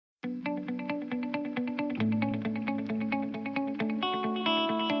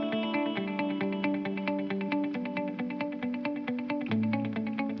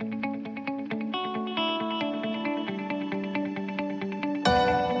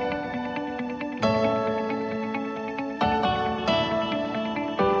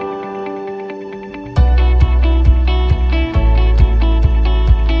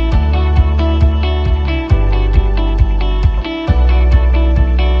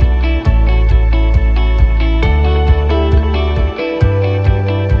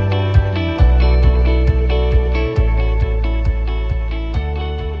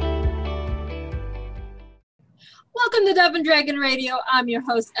Radio. I'm your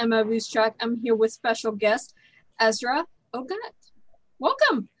host, Emma Ruscsak. I'm here with special guest, Esra Ogut.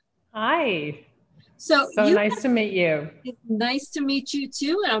 Welcome. Hi. So Nice to meet you. It's nice to meet you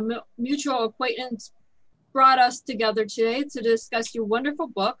too. And a mutual acquaintance brought us together today to discuss your wonderful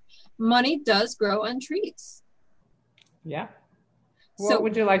book, Money Does Grow on Trees. Yeah. What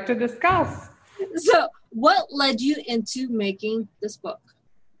would you like to discuss? So what led you into making this book?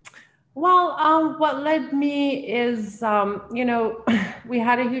 Well, what led me is, we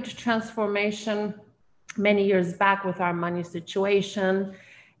had a huge transformation many years back with our money situation.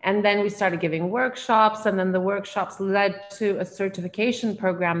 And then we started giving workshops, and then the workshops led to a certification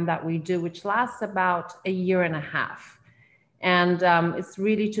program that we do, which lasts about a year and a half. And it's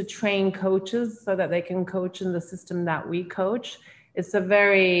really to train coaches so that they can coach in the system that we coach. It's a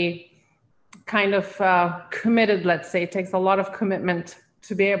very kind of committed, let's say, it takes a lot of commitment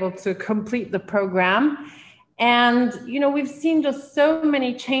to be able to complete the program. And, we've seen just so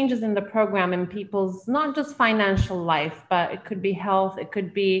many changes in the program in people's, not just financial life, but it could be health, it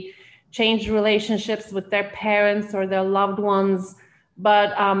could be changed relationships with their parents or their loved ones,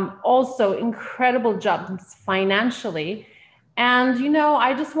 but also incredible jumps financially. And,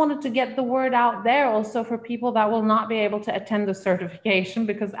 I just wanted to get the word out there also for people that will not be able to attend the certification,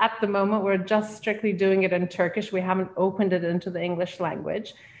 because at the moment we're just strictly doing it in Turkish. We haven't opened it into the English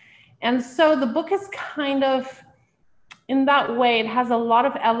language. And so the book is kind of, in that way, it has a lot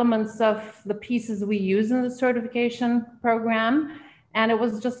of elements of the pieces we use in the certification program. And it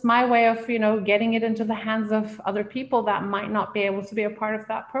was just my way of, getting it into the hands of other people that might not be able to be a part of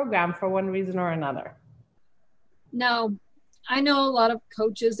that program for one reason or another. Now, I know a lot of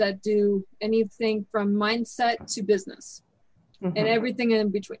coaches that do anything from mindset to business and everything in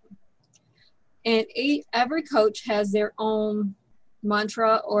between. And every coach has their own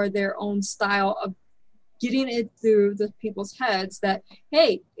mantra or their own style of getting it through the people's heads that,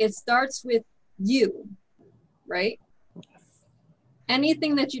 hey, it starts with you, right? Yes.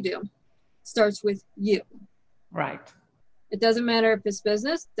 Anything that you do starts with you. Right. It doesn't matter if it's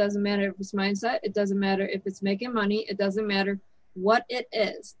business, doesn't matter if it's mindset, it doesn't matter if it's making money, it doesn't matter what it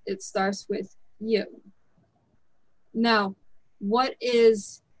is. It starts with you. Now, what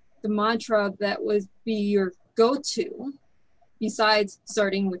is the mantra that would be your go-to besides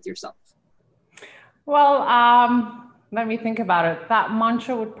starting with yourself? Well, let me think about it. That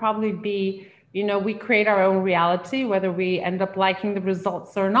mantra would probably be, we create our own reality, whether we end up liking the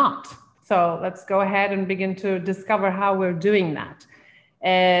results or not. So let's go ahead and begin to discover how we're doing that.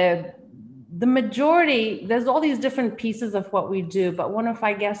 The majority, there's all these different pieces of what we do, but one of,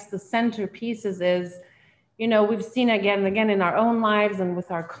 I guess, the center pieces is, we've seen again and again in our own lives and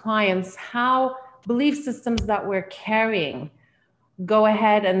with our clients, how belief systems that we're carrying go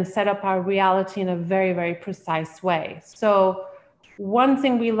ahead and set up our reality in a very, very precise way. So one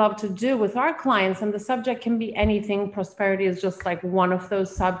thing we love to do with our clients, and the subject can be anything, prosperity is just like one of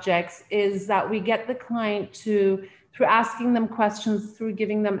those subjects, is that we get the client to, through asking them questions, through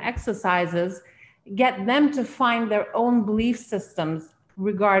giving them exercises, get them to find their own belief systems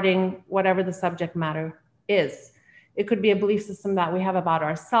regarding whatever the subject matter is. It could be a belief system that we have about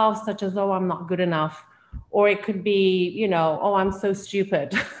ourselves, such as, oh, I'm not good enough. Or it could be, oh, I'm so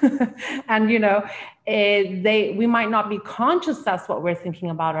stupid. And, we might not be conscious that's what we're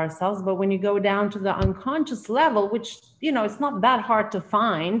thinking about ourselves. But when you go down to the unconscious level, which, it's not that hard to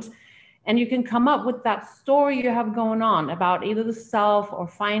find, and you can come up with that story you have going on about either the self or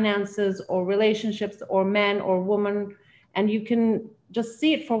finances or relationships or men or woman, and you can just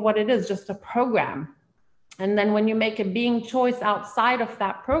see it for what it is, just a program. And then when you make a being choice outside of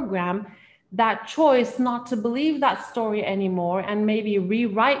that program, that choice not to believe that story anymore and maybe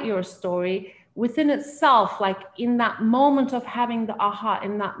rewrite your story within itself, like in that moment of having the aha,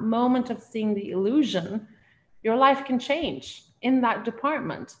 in that moment of seeing the illusion, your life can change in that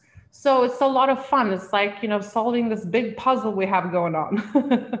department. So it's a lot of fun. It's like, solving this big puzzle we have going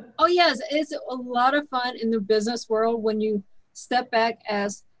on. Oh, yes. It's a lot of fun in the business world when you step back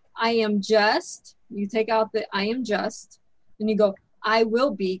as I am just, you take out the I am just, and you go, I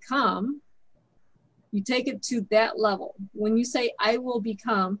will become. You take it to that level. When you say, I will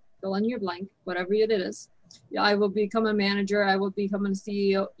become, fill in your blank, whatever it is. I will become a manager. I will become a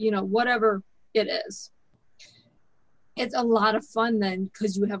CEO, whatever it is. It's a lot of fun then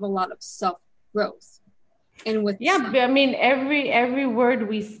because you have a lot of self-growth. And with every word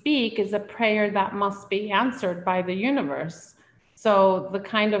we speak is a prayer that must be answered by the universe. So the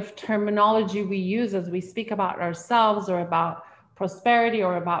kind of terminology we use as we speak about ourselves or about prosperity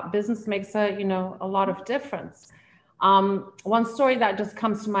or about business makes a lot of difference. One story that just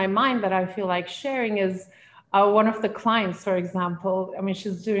comes to my mind that I feel like sharing is One of the clients, for example, I mean,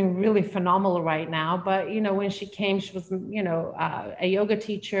 she's doing really phenomenal right now, but, when she came, she was, a yoga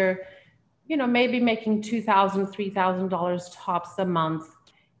teacher, maybe making $2,000, $3,000 tops a month.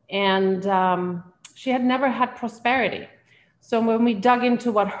 And she had never had prosperity. So when we dug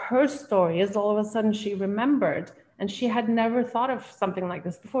into what her story is, all of a sudden she remembered, and she had never thought of something like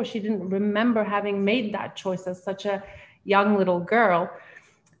this before. She didn't remember having made that choice as such a young little girl.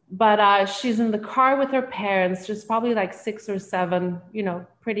 But she's in the car with her parents. She's probably like 6 or 7,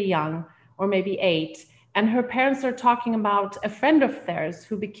 pretty young, or maybe 8. And her parents are talking about a friend of theirs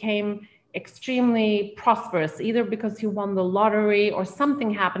who became extremely prosperous, either because he won the lottery or something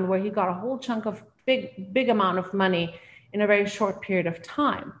happened where he got a whole chunk of big amount of money in a very short period of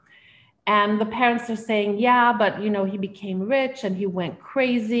time. And the parents are saying, yeah, but, he became rich and he went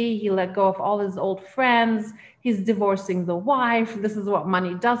crazy. He let go of all his old friends. He's divorcing the wife. This is what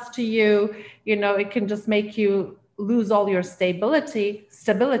money does to you. It can just make you lose all your stability.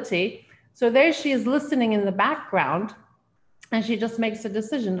 So there she is listening in the background, and she just makes a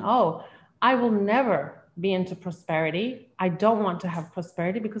decision. Oh, I will never be into prosperity. I don't want to have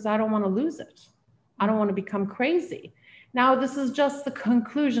prosperity because I don't want to lose it. I don't want to become crazy. Now, this is just the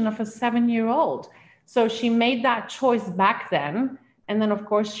conclusion of a 7-year-old. So she made that choice back then. And then, of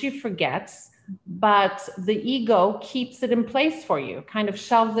course, she forgets. But the ego keeps it in place for you, kind of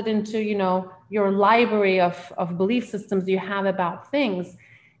shelves it into, your library of belief systems you have about things.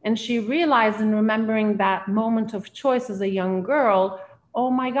 And she realized, in remembering that moment of choice as a young girl, oh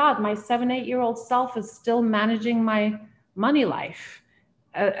my God, my 7-8-year-old self is still managing my money life,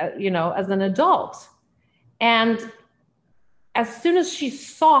 as an adult. And as soon as she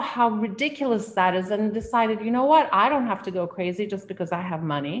saw how ridiculous that is and decided, you know what, I don't have to go crazy just because I have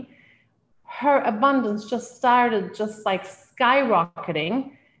money, her abundance just started just like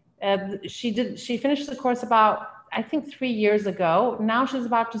skyrocketing. She finished the course about, I think, 3 years ago. Now she's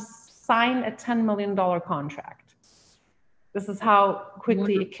about to sign a $10 million contract. This is how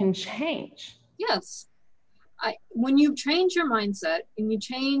quickly it can change. Yes. When you change your mindset and you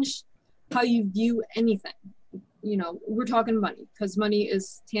change how you view anything, we're talking money because money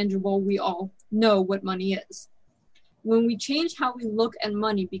is tangible. We all know what money is. When we change how we look at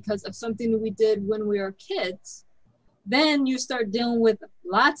money because of something that we did when we were kids, then you start dealing with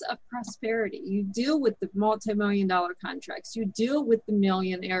lots of prosperity. You deal with the multi-million-dollar contracts. You deal with the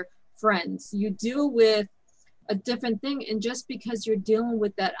millionaire friends. You deal with a different thing. And just because you're dealing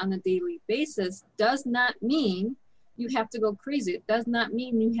with that on a daily basis does not mean you have to go crazy. It does not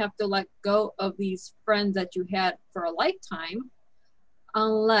mean you have to let go of these friends that you had for a lifetime,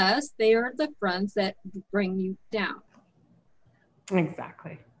 unless they are the friends that bring you down.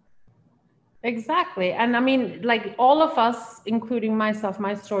 Exactly. And I mean, like all of us, including myself,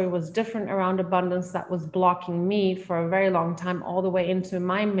 my story was different around abundance that was blocking me for a very long time, all the way into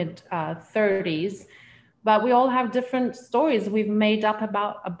my mid 30s. But we all have different stories we've made up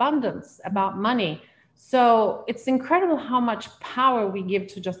about abundance, about money. So it's incredible how much power we give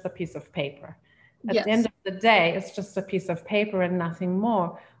to just a piece of paper. At the end of the day, it's just a piece of paper and nothing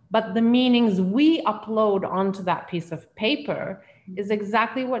more. But the meanings we upload onto that piece of paper is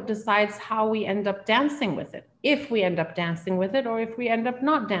exactly what decides how we end up dancing with it. If we end up dancing with it, or if we end up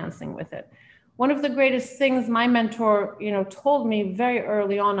not dancing with it. One of the greatest things my mentor, told me very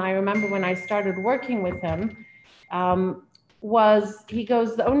early on, I remember when I started working with him, he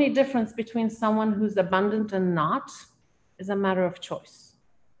goes, the only difference between someone who's abundant and not is a matter of choice.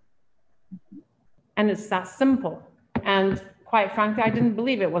 And it's that simple. And quite frankly, I didn't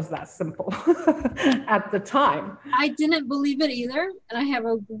believe it was that simple at the time. I didn't believe it either. And I have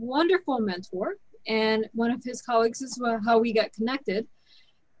a wonderful mentor, and one of his colleagues is how we got connected.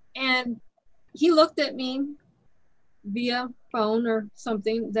 And he looked at me via phone or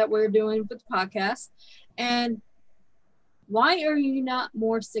something that we're doing with the podcast. And why are you not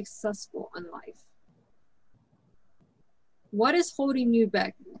more successful in life? What is holding you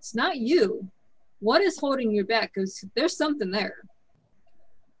back? It's not you. What is holding you back? Because there's something there.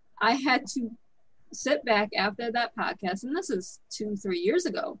 I had to sit back after that podcast, and this is 2-3 years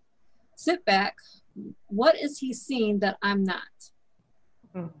ago. Sit back. What is he seeing that I'm not?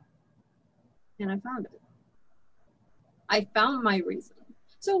 And I found it. I found my reason.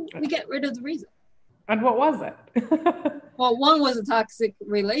 So we get rid of the reason. And what was it? Well, one was a toxic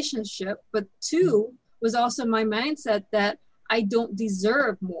relationship, but 2 was also my mindset that I don't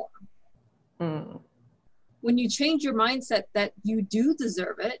deserve more. When you change your mindset that you do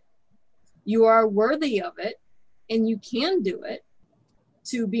deserve it, you are worthy of it, and you can do it,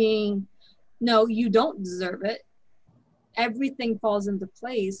 to being, no, you don't deserve it, everything falls into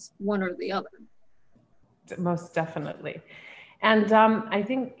place, one or the other. Most definitely. And I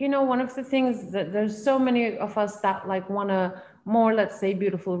think, one of the things that there's so many of us that like want a more, let's say,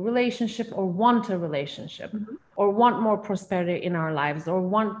 beautiful relationship, or want a relationship, or want more prosperity in our lives, or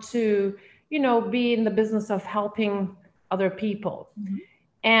want to, be in the business of helping other people.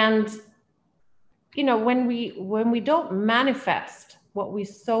 And, when we don't manifest what we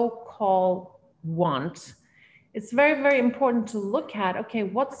so-called want, it's very, very important to look at, okay,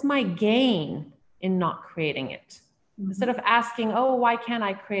 what's my gain in not creating it? Instead of asking, oh, why can't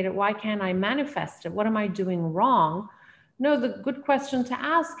I create it? Why can't I manifest it? What am I doing wrong? No, the good question to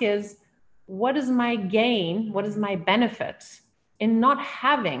ask is, what is my gain? What is my benefit in not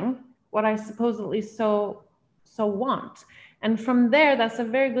having what I supposedly so want? And from there, that's a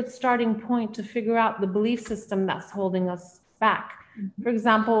very good starting point to figure out the belief system that's holding us back. For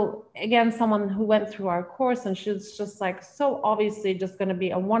example, again, someone who went through our course, and she's just like so obviously just going to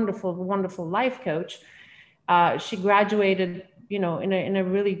be a wonderful, wonderful life coach. She graduated, in a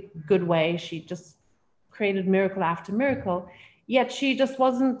really good way. She just created miracle after miracle, yet she just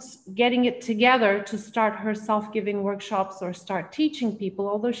wasn't getting it together to start her self-giving workshops or start teaching people,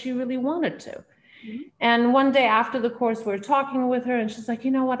 although she really wanted to. And one day after the course, we were talking with her, and she's like,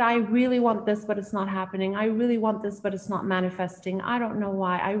 you know what, I really want this, but it's not happening. I really want this, but it's not manifesting. I don't know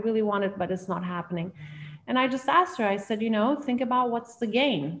why. I really want it, but it's not happening. And I just asked her, I said, think about what's the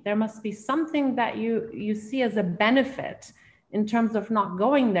gain. There must be something that you see as a benefit in terms of not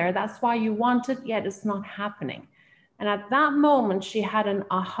going there. That's why you want it, yet it's not happening. And at that moment, she had an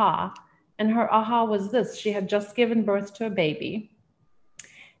aha. And her aha was this: she had just given birth to a baby.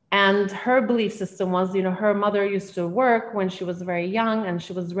 And her belief system was, her mother used to work when she was very young, and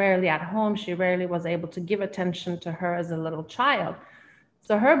she was rarely at home. She rarely was able to give attention to her as a little child.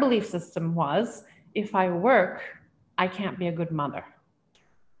 So her belief system was, if I work, I can't be a good mother.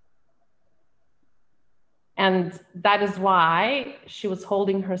 And that is why she was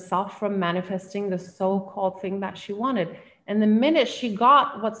holding herself from manifesting the so-called thing that she wanted. And the minute she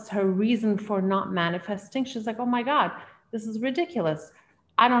got what's her reason for not manifesting, she's like, oh my God, this is ridiculous.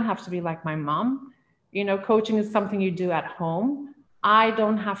 I don't have to be like my mom. Coaching is something you do at home. I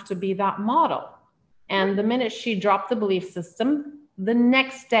don't have to be that model. And the minute she dropped the belief system, the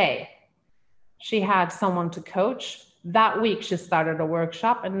next day she had someone to coach. That week she started a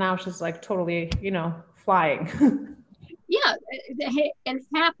workshop, and now she's like totally, flying. Yeah, it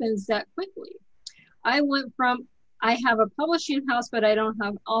happens that quickly. I went from, I have a publishing house, but I don't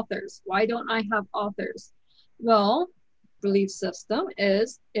have authors. Why don't I have authors? Well, belief system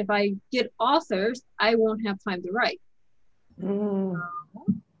is, if I get authors, I won't have time to write.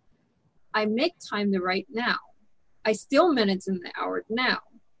 I make time to write now. I steal minutes in the hour now.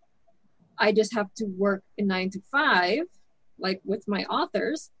 I just have to work a 9 to 5, like with my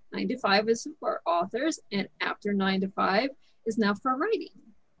authors. 9 to 5 is for authors, and after 9 to 5 is now for writing.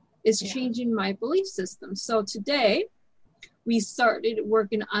 It's changing my belief system. So today, we started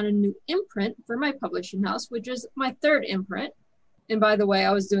working on a new imprint for my publishing house, which is my 3rd imprint. And by the way,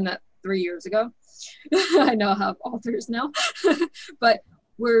 I was doing that 3 years ago. I now have authors now. But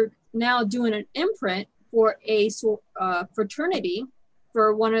we're now doing an imprint for a fraternity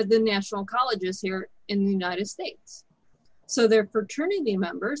for one of the national colleges here in the United States. So their fraternity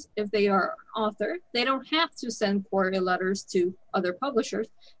members, if they are an author, they don't have to send query letters to other publishers.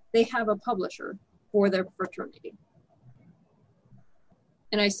 They have a publisher for their fraternity.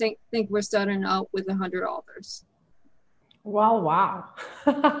 And I think we're starting out with 100 authors. Well, wow.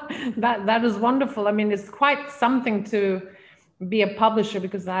 that is wonderful. I mean, it's quite something to be a publisher,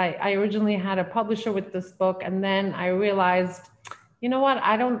 because I originally had a publisher with this book, and then I realized, you know what,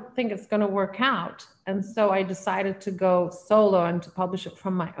 I don't think it's going to work out. And so I decided to go solo and to publish it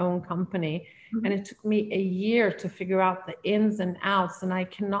from my own company. And it took me a year to figure out the ins and outs. And I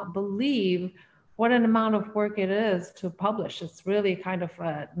cannot believe what an amount of work it is to publish. It's really kind of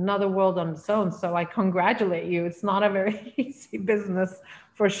another world on its own. So I congratulate you. It's not a very easy business,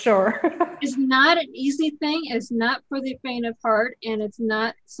 for sure. It's not an easy thing. It's not for the faint of heart. And it's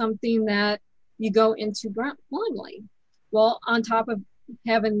not something that you go into blindly. Well, on top of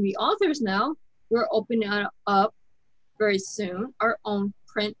having the authors now, we're opening up very soon our own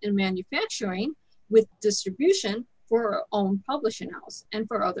print and manufacturing with distribution for our own publishing house and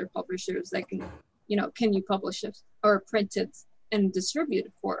for other publishers that can, can you publish it or print it and distribute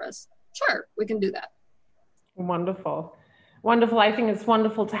it for us? Sure, we can do that. Wonderful. Wonderful. I think it's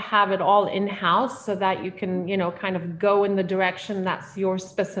wonderful to have it all in-house so that you can, kind of go in the direction that's your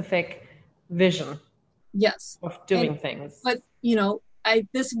specific vision. Yes. Of doing things. But,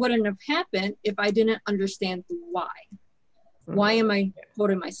 this wouldn't have happened if I didn't understand the why. Why am I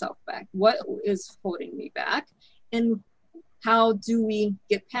holding myself back? What is holding me back? And how do we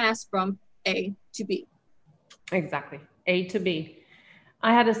get past from A to B? Exactly. A to B.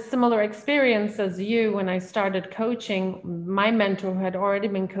 I had a similar experience as you when I started coaching. My mentor, who had already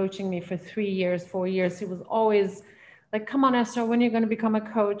been coaching me for 3 years, 4 years, he was always like, come on, Esra, when are you going to become a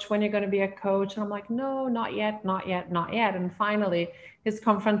coach? When are you going to be a coach? And I'm like, no, not yet, not yet, not yet. And finally, his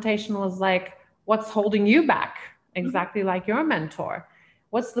confrontation was like, what's holding you back? Exactly like your mentor.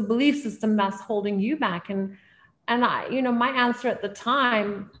 What's the belief system that's holding you back? And I, my answer at the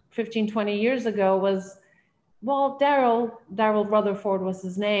time, 15, 20 years ago was, well, Daryl Rutherford was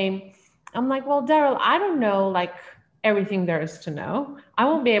his name. I'm like, well, Daryl, I don't know like everything there is to know. I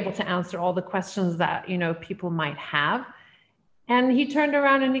won't be able to answer all the questions that, people might have. And he turned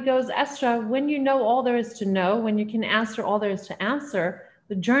around and he goes, Esra, when you know all there is to know, when you can answer all there is to answer,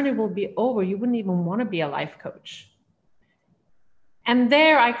 the journey will be over. You wouldn't even want to be a life coach. And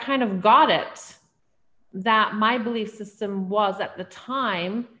there I kind of got it, that my belief system was at the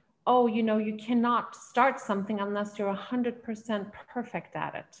time, oh, you cannot start something unless you're 100% perfect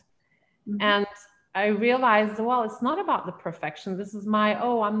at it. And I realized, well, it's not about the perfection. This is my,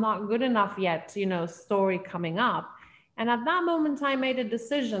 oh, I'm not good enough yet, story coming up. And at that moment, I made a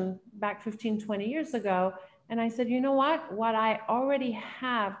decision back 15, 20 years ago. And I said, you know what I already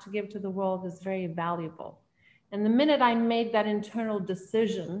have to give to the world is very valuable. And the minute I made that internal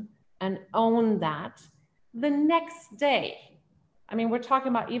decision and owned that, the next day, I mean, we're talking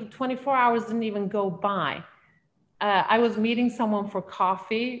about even 24 hours didn't even go by. I was meeting someone for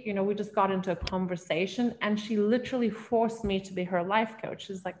coffee. We just got into a conversation and she literally forced me to be her life coach.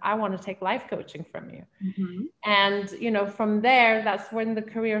 She's like, I want to take life coaching from you. And, from there, that's when the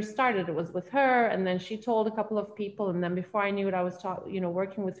career started. It was with her. And then she told a couple of people. And then before I knew it, I was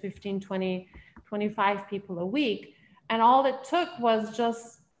working with 15, 20, 25 people a week. And all it took was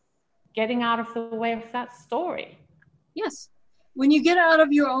just getting out of the way of that story. Yes. When you get out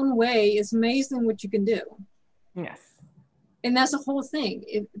of your own way, it's amazing what you can do. Yes. And that's the whole thing.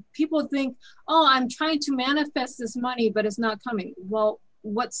 If people think, oh, I'm trying to manifest this money, but it's not coming. Well,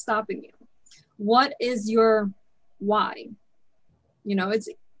 what's stopping you? What is your why?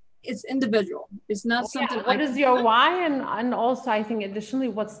 It's individual. It's not something. Yeah. What is your why? And also, I think additionally,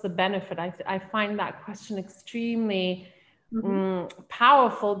 what's the benefit? I find that question extremely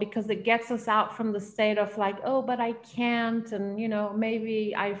powerful because it gets us out from the state of like, oh, but I can't. And,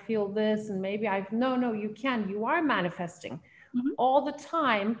 maybe I feel this and maybe no, you can. You are manifesting all the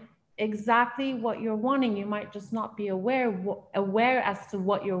time exactly what you're wanting. You might just not be aware as to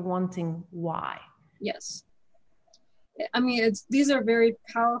what you're wanting. Why? Yes. I mean, these are very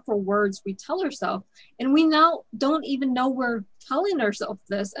powerful words we tell ourselves, and we now don't even know we're telling ourselves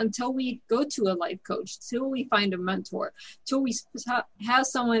this until we go to a life coach, till we find a mentor, till we have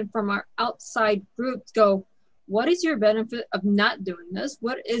someone from our outside group go, what is your benefit of not doing this?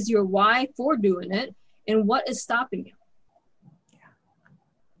 What is your why for doing it? And what is stopping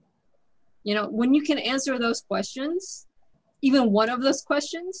you? When you can answer those questions, even one of those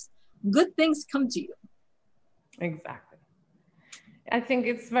questions, good things come to you. Exactly. I think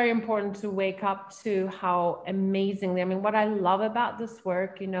it's very important to wake up to how amazingly, what I love about this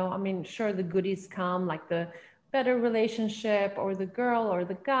work, sure, the goodies come, like the better relationship or the girl or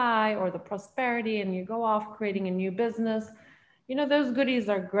the guy or the prosperity, and you go off creating a new business. Those goodies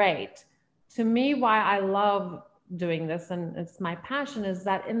are great. To me, why I love doing this, and it's my passion, is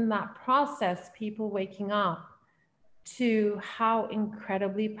that in that process, people waking up to how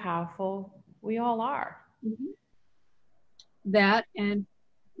incredibly powerful we all are. That, and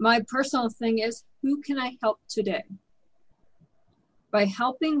my personal thing is, who can I help today? By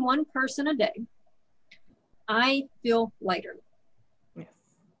helping one person a day, I feel lighter. Yes.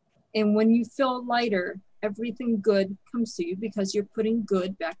 And when you feel lighter, everything good comes to you because you're putting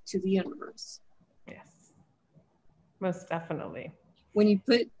good back to the universe. Yes, most definitely. When you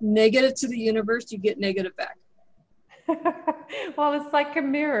put negative to the universe, you get negative back. Well, it's like a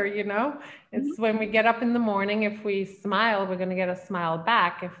mirror, it's when we get up in the morning, if we smile, we're going to get a smile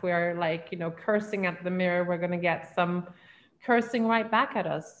back. If we're like, cursing at the mirror, we're going to get some cursing right back at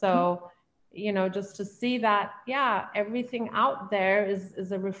us. So, just to see that, everything out there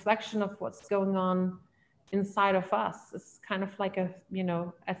is a reflection of what's going on inside of us. It's kind of like a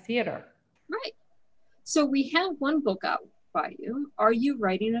theater. Right. So we have one book out by you. Are you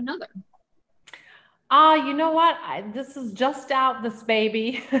writing another? You know what? This is just out, this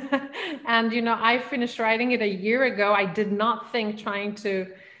baby. And, I finished writing it a year ago. I did not think trying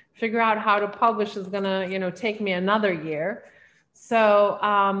to figure out how to publish is going to, take me another year. So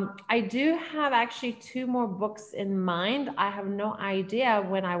I do have actually 2 more books in mind. I have no idea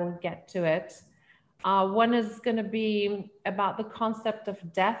when I will get to it. One is going to be about the concept of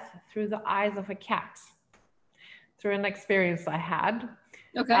death through the eyes of a cat, through an experience I had.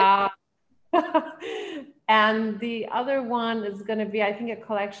 Okay. And the other one is going to be, I think, a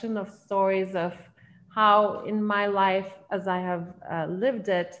collection of stories of how in my life, as I have lived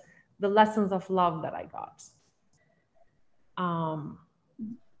it, the lessons of love that I got.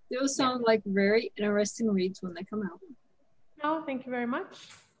 Those sound like very interesting reads when they come out. Oh, thank you very much.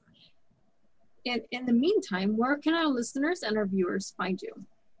 And in the meantime, where can our listeners and our viewers find you?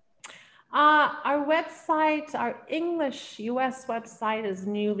 Our website, our English US website is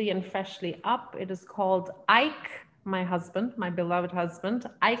newly and freshly up. It is called Ike, my husband, my beloved husband,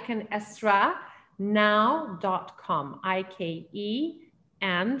 Ike and Esra now.com, IKE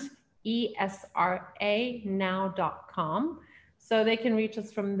and ESRA now.com. So they can reach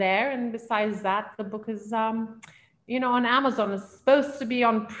us from there. And besides that, the book is, on Amazon. It's supposed to be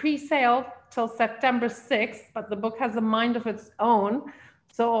on pre-sale till September 6th, but the book has a mind of its own.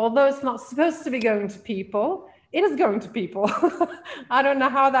 So although it's not supposed to be going to people, it is going to people. I don't know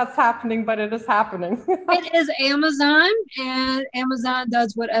how that's happening, but it is happening. It is Amazon, and Amazon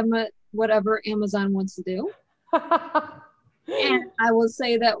does whatever Amazon wants to do. And I will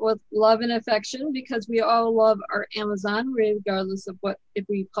say that with love and affection, because we all love our Amazon, regardless of if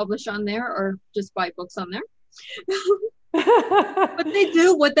we publish on there or just buy books on there. But they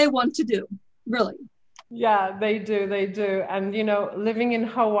do what they want to do, really. Yeah, they do. And, living in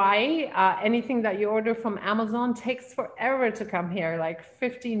Hawaii, anything that you order from Amazon takes forever to come here, like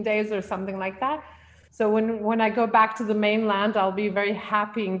 15 days or something like that. So when I go back to the mainland, I'll be very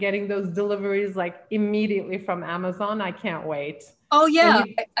happy in getting those deliveries like immediately from Amazon. I can't wait. Oh, yeah.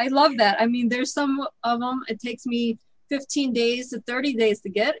 I love that. I mean, there's some of them, it takes me 15 days to 30 days to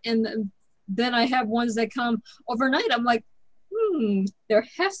get. And then I have ones that come overnight. I'm like, there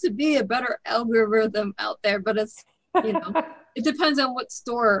has to be a better algorithm out there, but it's, it depends on what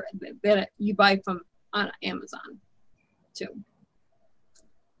store that you buy from on Amazon too.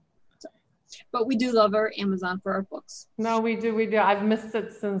 So, but we do love our Amazon for our books. No, we do. I've missed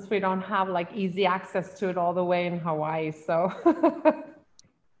it since we don't have like easy access to it all the way in Hawaii. So.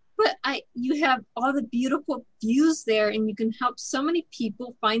 But you have all the beautiful views there, and you can help so many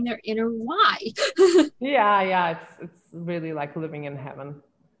people find their inner why. Yeah, it's really like living in heaven.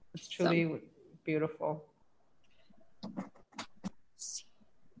 It's truly beautiful.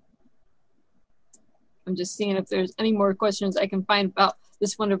 I'm just seeing if there's any more questions I can find about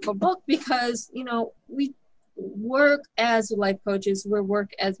this wonderful book, because we work as life coaches, we work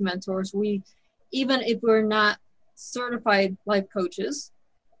as mentors. Even if we're not certified life coaches,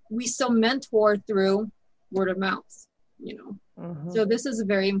 we still mentor through word of mouth, So this is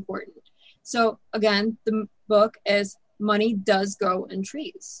very important. So again, the book is Money Does Grow in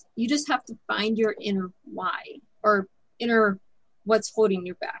Trees. You just have to find your inner why, or inner what's holding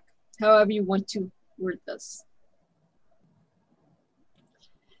you back, however you want to word this.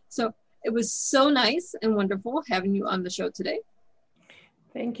 So it was so nice and wonderful having you on the show today.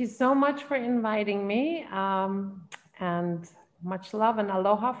 Thank you so much for inviting me. And much love and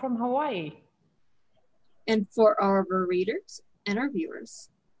aloha from Hawaii. And for all of our readers and our viewers,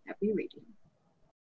 happy reading.